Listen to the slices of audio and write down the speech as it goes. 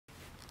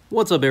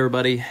What's up,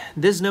 everybody?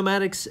 This is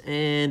Nomadics,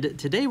 and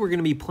today we're going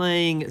to be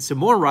playing some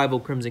more Rival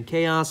Crimson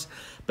Chaos,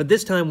 but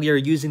this time we are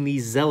using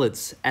these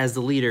Zealots as the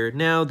leader.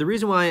 Now, the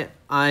reason why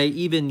I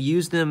even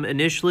used them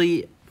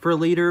initially for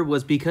leader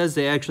was because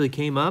they actually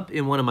came up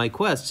in one of my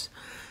quests,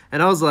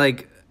 and I was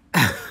like,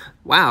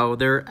 wow,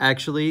 they're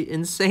actually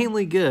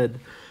insanely good.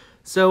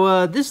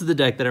 So this is the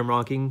deck that I'm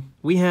rocking.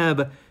 We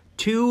have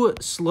two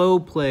slow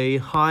play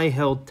high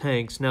health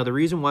tanks. Now the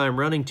reason why I'm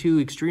running two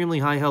extremely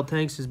high health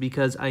tanks is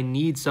because I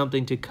need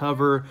something to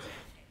cover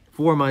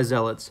for my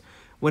Zealots.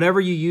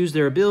 Whenever you use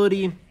their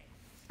ability,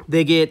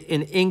 they get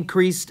an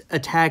increased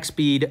attack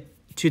speed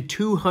to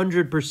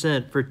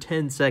 200% for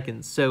 10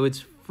 seconds. So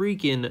it's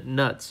freaking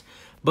nuts.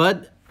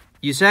 But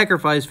you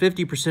sacrifice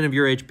 50% of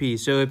your HP.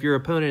 So if your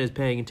opponent is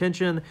paying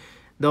attention,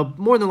 they'll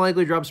more than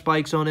likely drop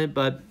spikes on it,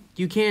 but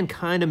you can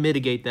kind of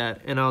mitigate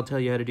that, and I'll tell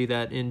you how to do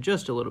that in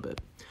just a little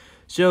bit.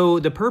 So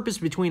the purpose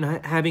between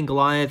having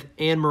Goliath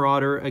and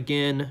Marauder,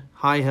 again,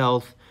 high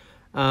health,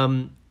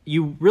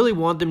 you really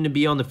want them to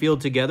be on the field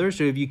together.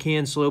 So if you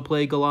can slow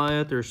play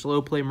Goliath or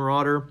slow play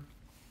Marauder,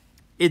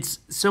 it's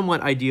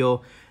somewhat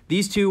ideal.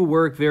 These two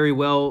work very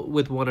well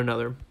with one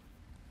another.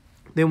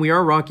 Then we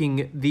are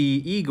rocking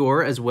the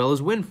Igor as well as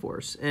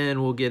Windforce,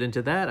 and we'll get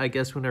into that, I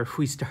guess, whenever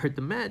we start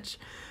the match.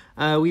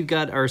 We've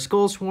got our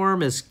Skull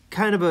Swarm as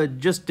kind of a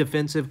just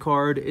defensive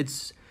card.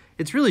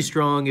 It's really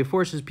strong. It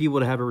forces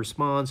people to have a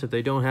response. If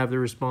they don't have the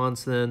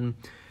response, then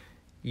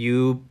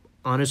you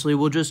honestly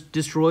will just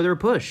destroy their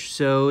push.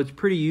 So it's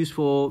pretty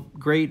useful.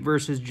 Great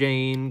versus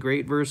Jane.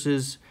 Great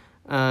versus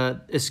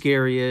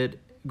Iscariot.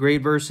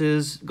 Great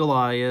versus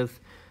Goliath.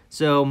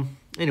 So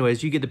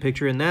anyways, you get the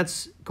picture. And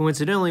that's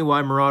coincidentally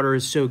why Marauder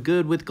is so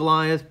good with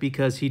Goliath,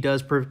 because he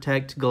does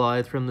protect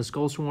Goliath from the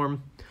Skull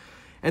Swarm.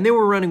 And then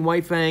we're running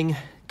White Fang.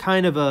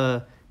 Kind of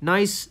a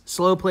nice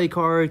slow play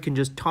card. Can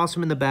just toss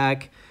him in the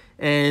back.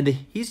 And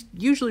he's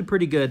usually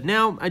pretty good.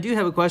 Now, I do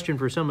have a question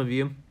for some of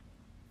you.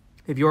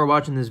 If you are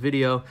watching this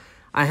video,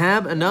 I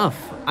have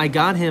enough. I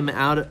got him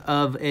out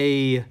of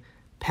a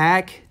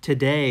pack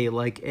today,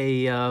 like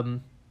a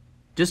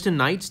just a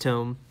Knight's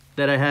Tome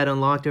that I had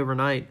unlocked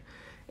overnight.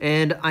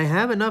 And I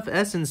have enough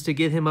essence to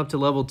get him up to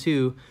level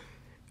 2.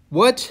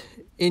 What,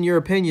 in your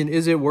opinion,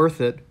 is it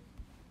worth it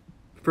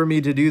for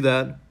me to do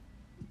that?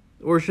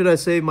 Or should I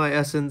save my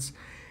essence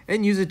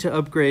and use it to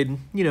upgrade,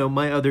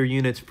 my other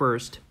units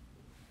first?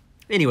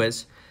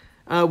 Anyways,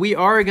 we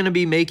are going to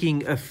be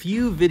making a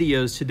few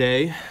videos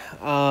today.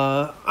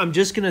 I'm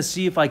just going to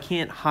see if I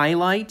can't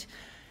highlight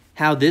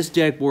how this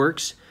deck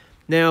works.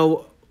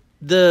 Now,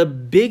 the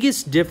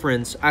biggest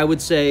difference, I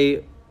would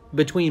say,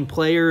 between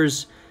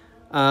players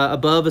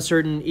above a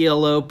certain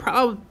ELO,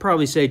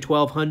 probably say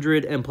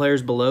 1200, and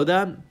players below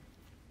that,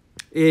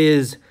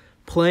 is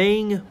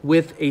playing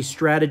with a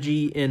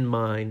strategy in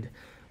mind.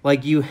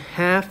 Like, you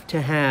have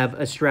to have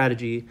a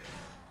strategy.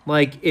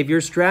 Like, if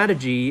your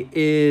strategy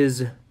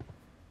is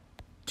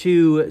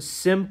to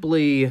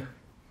simply...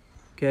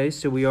 Okay,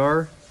 so we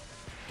are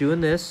doing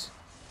this.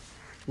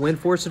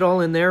 Windforce it all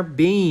in there.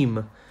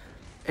 Beam.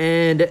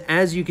 And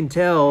as you can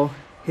tell,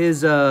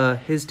 his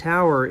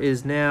tower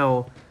is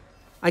now...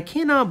 I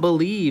cannot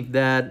believe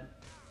that...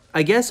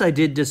 I guess I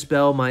did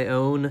dispel my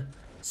own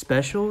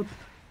special.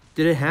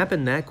 Did it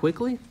happen that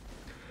quickly?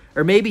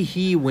 Or maybe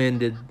he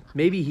winded.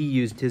 Maybe he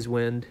used his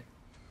wind.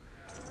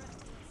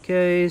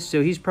 Okay,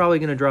 so he's probably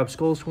going to drop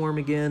Skull Swarm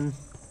again.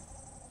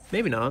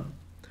 Maybe not.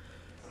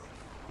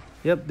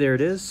 Yep, there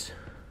it is.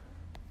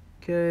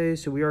 Okay,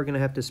 so we are going to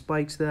have to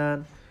spikes that.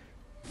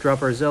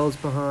 Drop our Zealots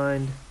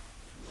behind.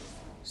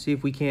 See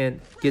if we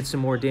can't get some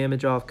more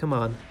damage off. Come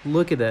on,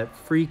 look at that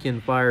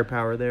freaking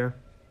firepower there.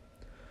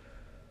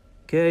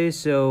 Okay,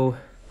 so...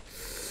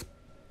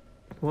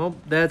 Well,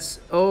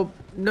 that's... Oh,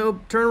 no,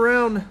 turn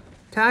around.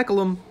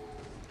 Tackle him.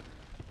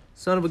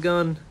 Son of a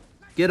gun.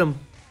 Get him.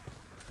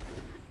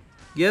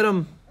 Get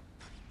him.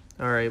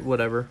 Alright,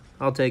 whatever.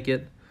 I'll take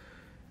it.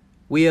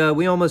 We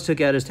almost took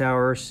out his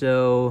tower,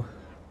 so...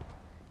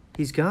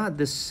 He's got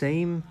the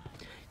same...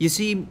 You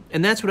see,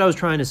 and that's what I was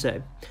trying to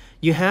say.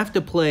 You have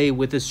to play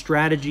with a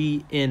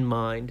strategy in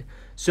mind.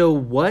 So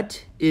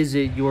what is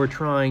it you're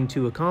trying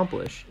to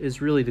accomplish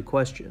is really the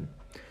question.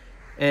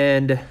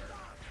 And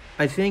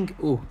I think...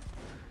 Ooh.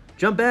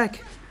 Jump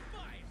back.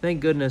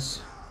 Thank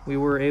goodness we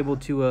were able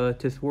to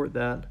thwart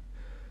that.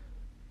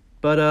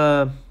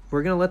 But,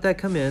 we're going to let that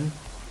come in.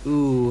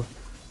 Ooh,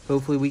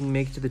 hopefully we can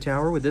make it to the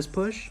tower with this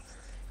push.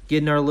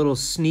 Getting our little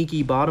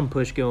sneaky bottom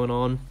push going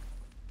on.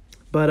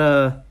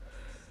 But,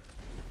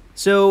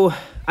 so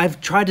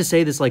I've tried to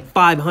say this like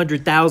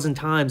 500,000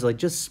 times. Like,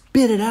 just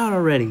spit it out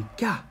already.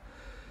 God.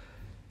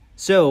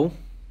 So,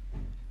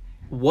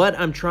 what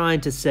I'm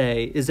trying to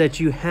say is that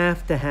you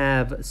have to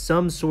have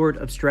some sort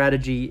of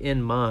strategy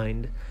in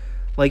mind.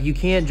 Like, you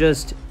can't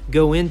just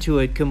go into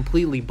it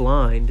completely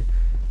blind.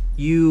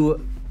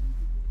 You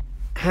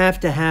have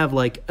to have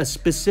like a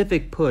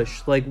specific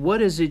push. Like,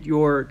 what is it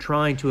you're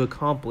trying to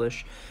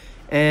accomplish?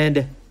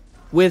 And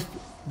with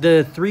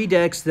the 3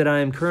 decks that I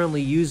am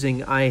currently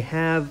using, I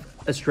have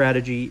a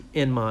strategy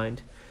in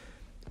mind.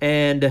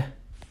 And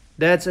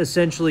That's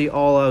essentially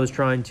all I was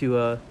trying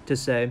to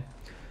say.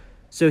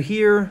 So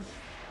here,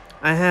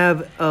 I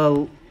have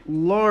a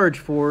large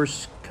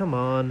force. Come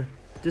on,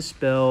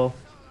 dispel.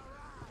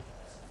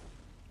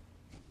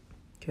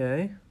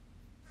 Okay.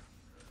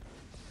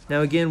 Now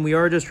again, we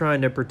are just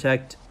trying to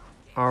protect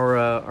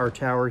our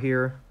tower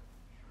here.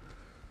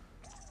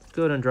 Let's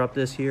go ahead and drop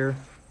this here.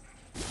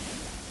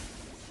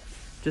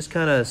 Just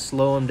kind of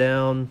slow him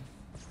down.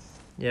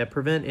 Yeah,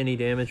 prevent any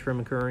damage from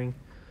occurring.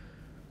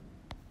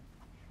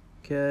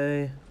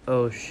 Okay.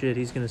 Oh shit,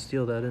 he's gonna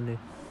steal that, isn't he?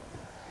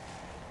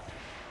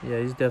 Yeah,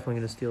 he's definitely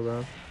gonna steal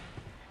that.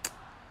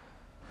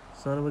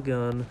 Son of a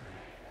gun.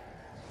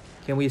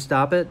 Can we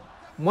stop it?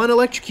 One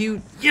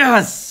electrocute.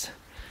 Yes!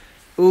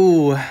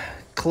 Ooh,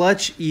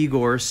 clutch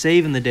Igor,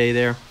 saving the day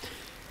there.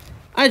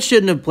 I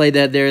shouldn't have played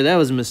that there. That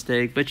was a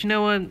mistake. But you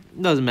know what?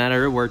 It doesn't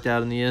matter. It worked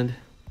out in the end.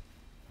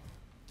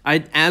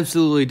 I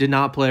absolutely did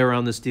not play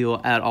around the steal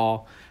at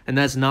all. And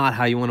that's not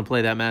how you want to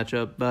play that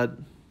matchup. But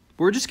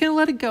we're just going to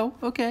let it go.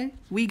 Okay.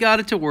 We got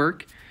it to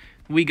work.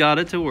 We got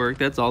it to work.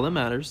 That's all that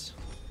matters.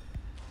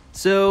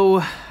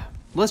 So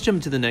let's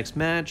jump to the next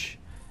match.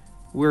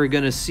 We're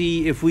going to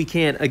see if we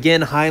can,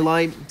 again,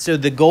 highlight. So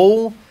the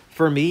goal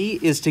for me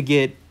is to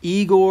get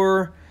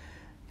Igor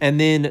and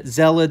then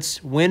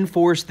Zealots, wind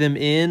force them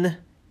in,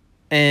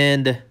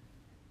 and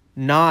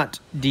not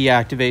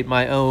deactivate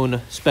my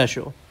own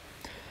special.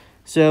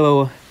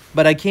 So,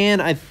 but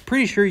I'm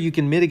pretty sure you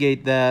can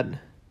mitigate that.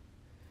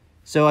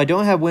 So I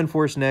don't have wind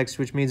force next,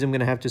 which means I'm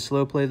going to have to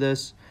slow play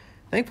this.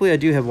 Thankfully, I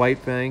do have White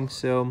Fang,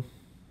 so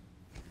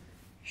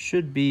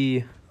should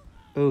be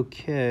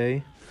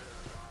okay.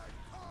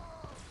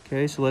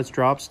 Okay, so let's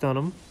drop stun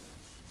him.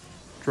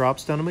 Drop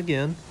stun him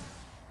again.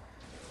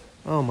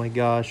 Oh my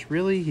gosh,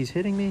 really? He's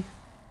hitting me?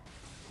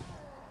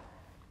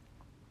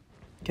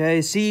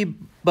 Okay, see,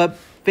 but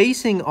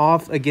facing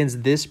off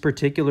against this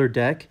particular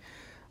deck,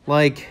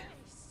 like,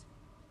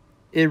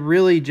 it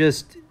really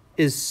just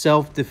is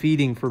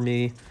self-defeating for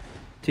me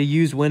to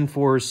use Wind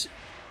Force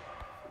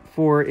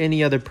for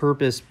any other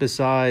purpose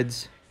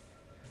besides.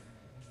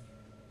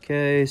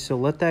 Okay, so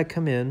let that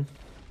come in.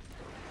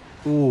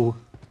 Ooh,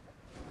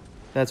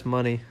 that's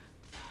money.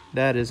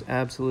 That is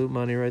absolute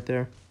money right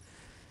there.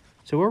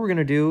 So what we're going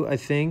to do, I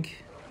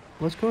think,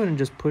 let's go ahead and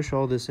just push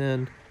all this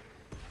in.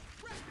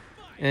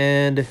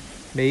 And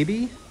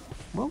maybe,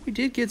 well, we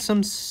did get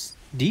some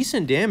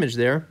decent damage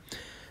there.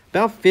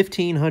 About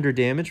 1,500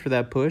 damage for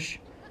that push.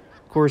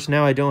 Of course,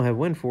 now I don't have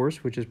Wind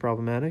Force, which is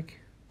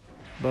problematic.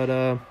 But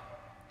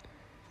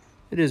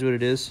it is what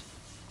it is.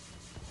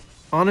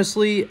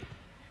 Honestly,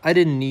 I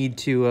didn't need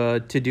to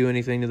do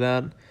anything to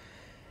that.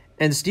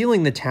 And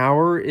stealing the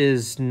tower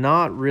is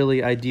not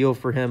really ideal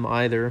for him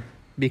either,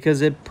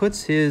 because it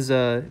puts his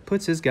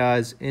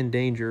guys in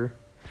danger.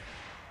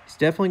 He's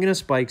definitely going to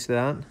spikes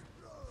that.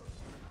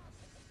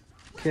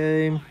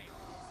 Okay.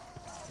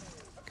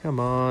 Come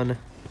on.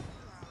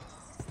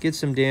 Get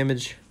some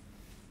damage.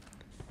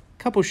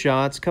 Couple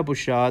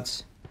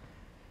shots.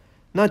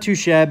 Not too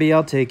shabby.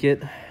 I'll take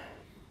it.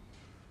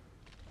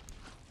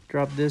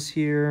 Drop this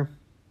here.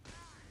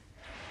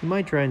 You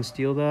might try and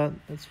steal that.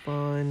 That's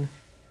fine.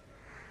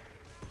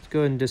 Let's go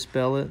ahead and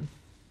dispel it.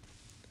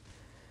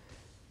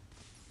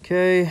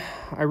 Okay.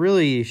 I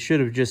really should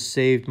have just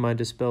saved my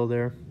dispel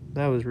there.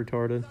 That was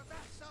retarded.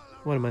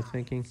 What am I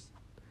thinking?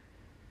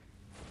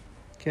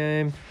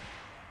 Okay.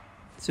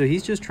 So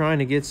he's just trying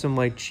to get some,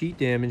 like, cheat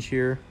damage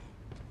here.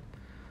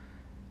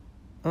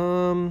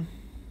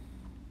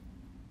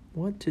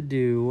 What to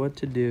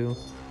do?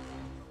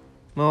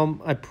 Well,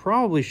 I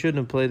probably shouldn't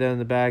have played that in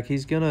the back.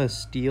 He's gonna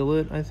steal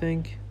it, I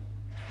think.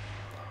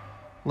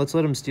 Let's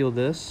let him steal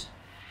this.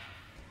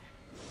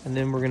 And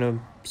then we're gonna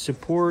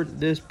support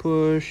this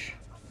push.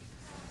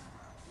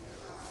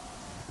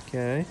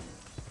 Okay.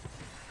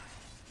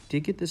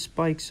 Did get the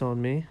spikes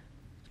on me.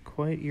 It's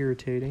quite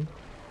irritating.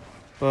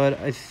 But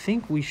I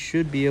think we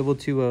should be able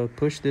to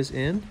push this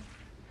in.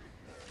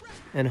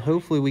 And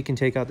hopefully we can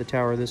take out the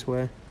tower this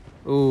way.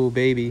 Oh,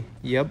 baby.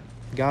 Yep,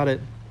 got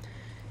it.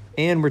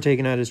 And we're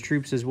taking out his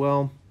troops as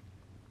well.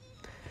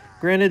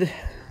 Granted,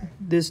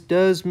 this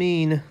does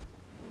mean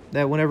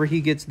that whenever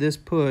he gets this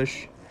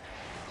push,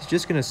 he's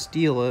just going to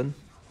steal it.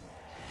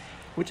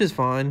 Which is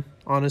fine,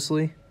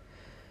 honestly.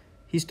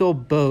 He stole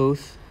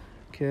both.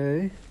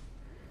 Okay.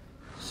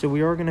 So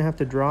we are going to have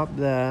to drop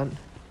that.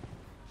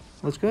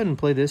 Let's go ahead and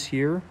play this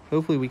here.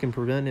 Hopefully we can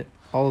prevent it,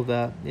 all of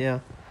that.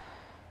 Yeah.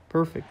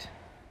 Perfect.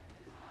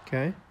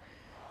 Okay.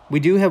 We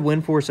do have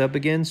Wind Force up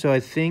again, so I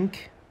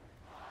think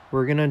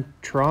we're going to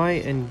try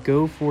and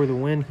go for the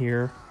win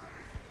here.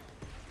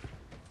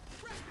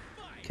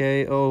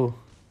 Okay. Oh,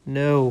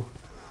 no.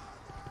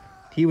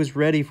 He was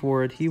ready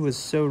for it. He was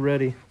so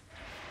ready.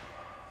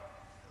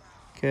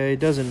 Okay, it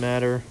doesn't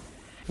matter.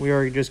 We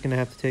are just going to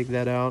have to take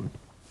that out.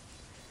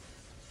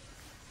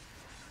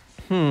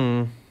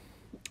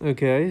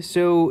 Okay,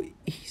 so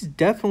he's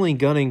definitely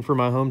gunning for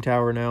my home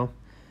tower now.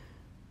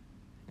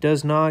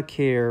 Does not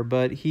care,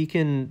 but he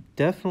can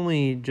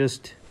definitely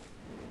just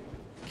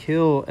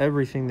kill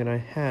everything that I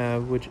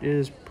have, which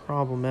is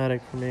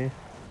problematic for me.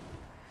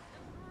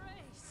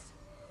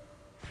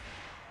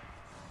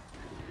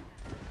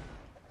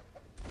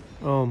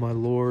 Oh my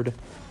lord.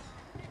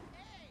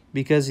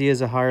 Because he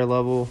is a higher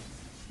level,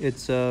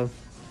 it's not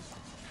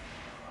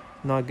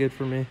good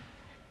for me.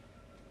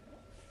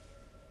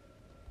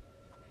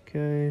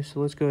 Okay,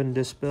 so let's go ahead and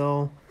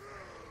dispel.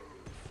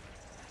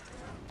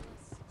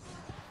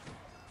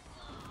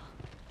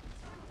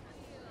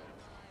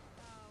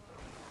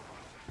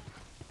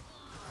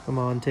 Come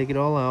on, take it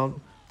all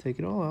out. Take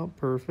it all out.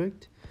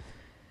 Perfect.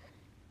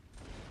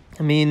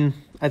 I mean,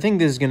 I think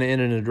this is going to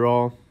end in a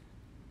draw.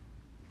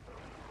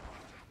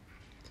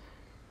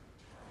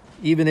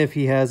 Even if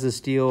he has a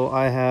steal,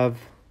 I have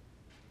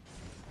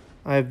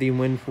the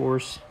wind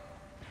force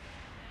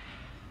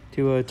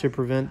to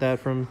prevent that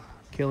from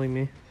killing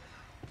me.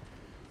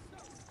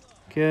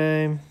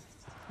 Okay,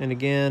 and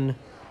again,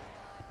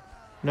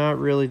 not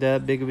really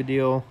that big of a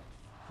deal.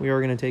 We are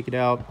going to take it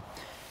out,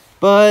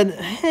 but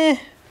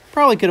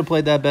probably could have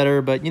played that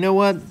better. But you know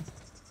what?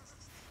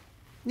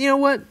 You know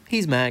what?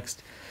 He's maxed.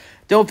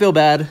 Don't feel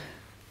bad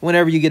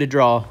whenever you get a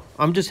draw.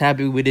 I'm just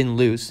happy we didn't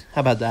lose.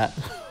 How about that?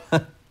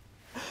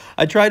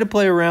 I try to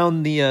play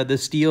around the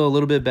steal a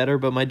little bit better,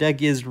 but my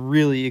deck is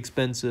really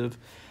expensive.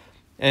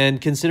 And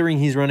considering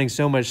he's running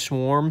so much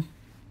Swarm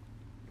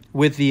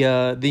with the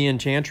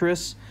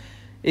Enchantress,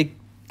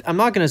 I'm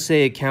not going to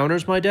say it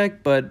counters my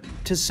deck, but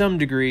to some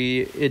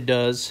degree it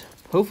does.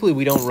 Hopefully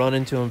we don't run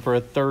into him for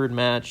a third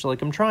match.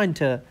 Like, I'm trying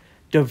to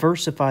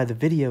diversify the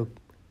video.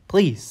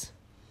 Please.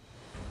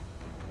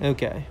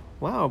 Okay.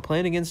 Wow,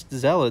 playing against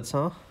Zealots,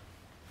 huh?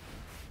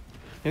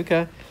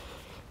 Okay.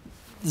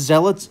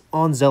 Zealots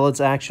on Zealots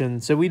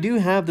action. So we do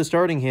have the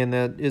starting hand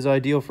that is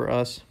ideal for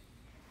us.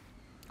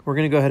 We're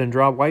going to go ahead and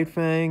drop White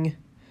Fang.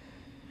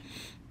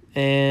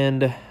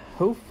 And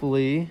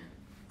hopefully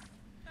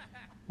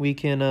we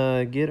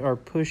can get our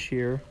push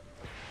here.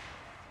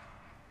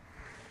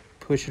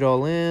 Push it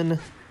all in.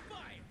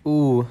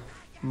 Ooh,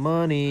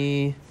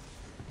 money.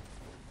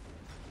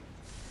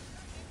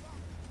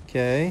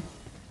 Okay.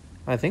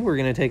 I think we're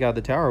going to take out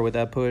the tower with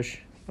that push.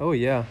 Oh,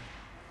 yeah.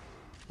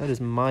 That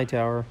is my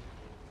tower.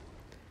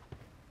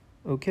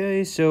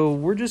 Okay, so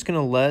we're just going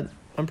to let...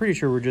 I'm pretty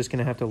sure we're just going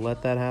to have to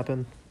let that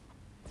happen.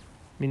 I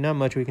mean, not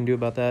much we can do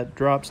about that.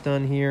 Drop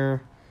stun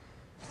here.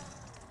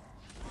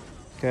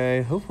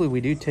 Okay, hopefully we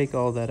do take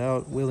all that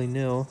out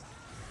willy-nilly.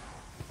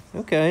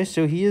 Okay,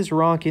 so he is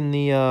rocking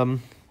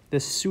the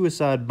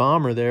suicide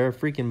bomber there.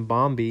 Freaking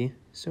Bombi.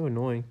 So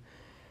annoying.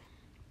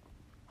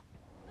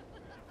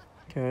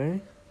 Okay.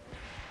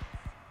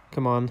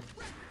 Come on.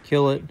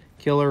 Kill it.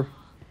 Kill her.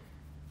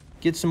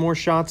 Get some more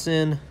shots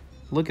in.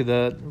 Look at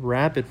that.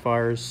 Rapid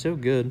fire is so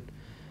good.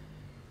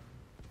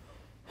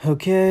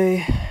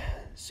 Okay.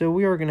 So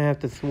we are going to have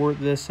to thwart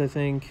this, I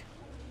think.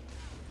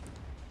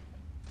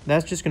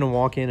 That's just going to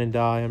walk in and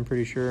die, I'm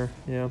pretty sure.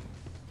 Yeah.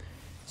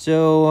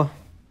 So,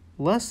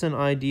 less than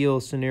ideal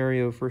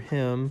scenario for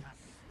him.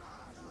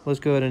 Let's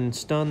go ahead and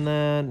stun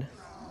that.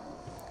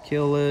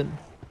 Kill it.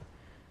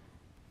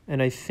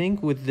 And I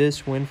think with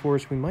this wind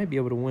force, we might be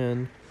able to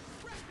win.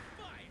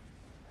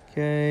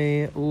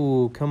 Okay.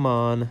 Ooh, come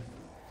on.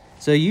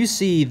 So you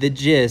see the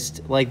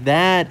gist. Like,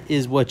 that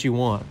is what you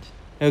want.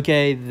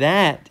 Okay?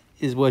 That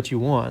is what you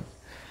want.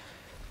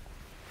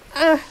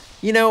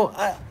 You know,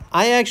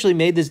 I actually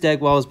made this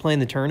deck while I was playing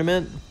the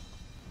tournament.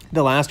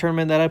 The last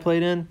tournament that I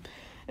played in.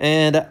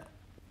 And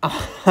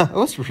I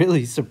was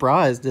really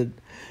surprised at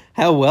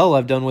how well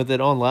I've done with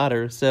it on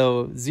ladder.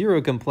 So,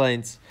 0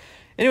 complaints.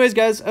 Anyways,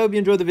 guys, I hope you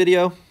enjoyed the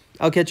video.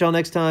 I'll catch y'all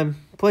next time.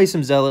 Play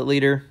some Zealot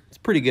Leader. It's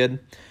pretty good.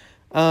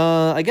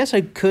 I guess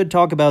I could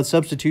talk about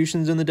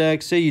substitutions in the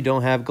deck. Say you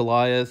don't have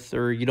Goliath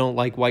or you don't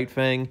like White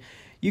Fang.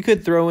 You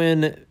could throw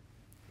in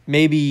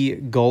maybe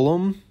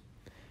Golem.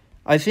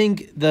 I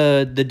think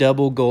the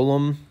double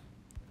Golem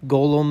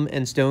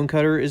and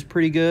Stonecutter is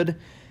pretty good.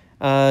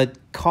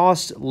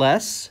 Cost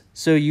less,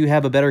 so you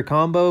have a better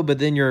combo, but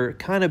then you're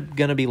kind of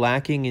going to be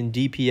lacking in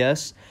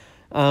DPS.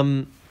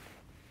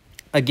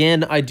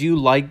 Again, I do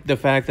like the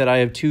fact that I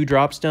have 2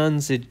 drop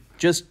stuns. It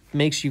just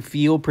makes you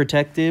feel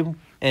protective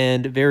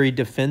and very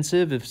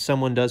defensive if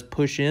someone does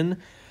push in.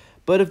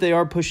 But if they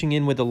are pushing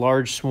in with a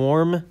large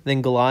swarm,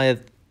 then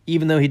Goliath,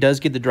 even though he does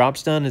get the drop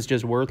stun, is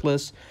just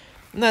worthless.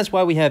 And that's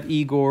why we have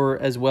Igor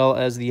as well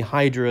as the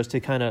Hydras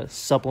to kind of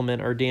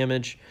supplement our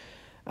damage.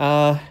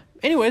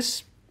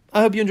 Anyways,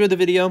 I hope you enjoyed the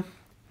video.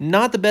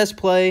 Not the best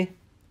play.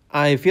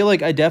 I feel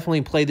like I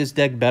definitely play this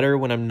deck better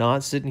when I'm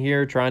not sitting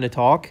here trying to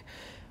talk.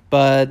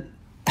 But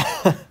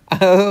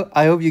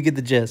I hope you get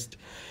the gist.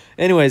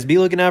 Anyways, be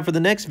looking out for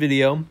the next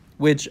video,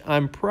 which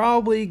I'm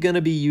probably going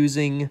to be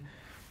using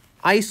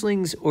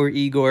Icelings or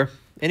Igor.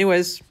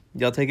 Anyways,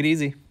 y'all take it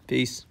easy.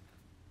 Peace.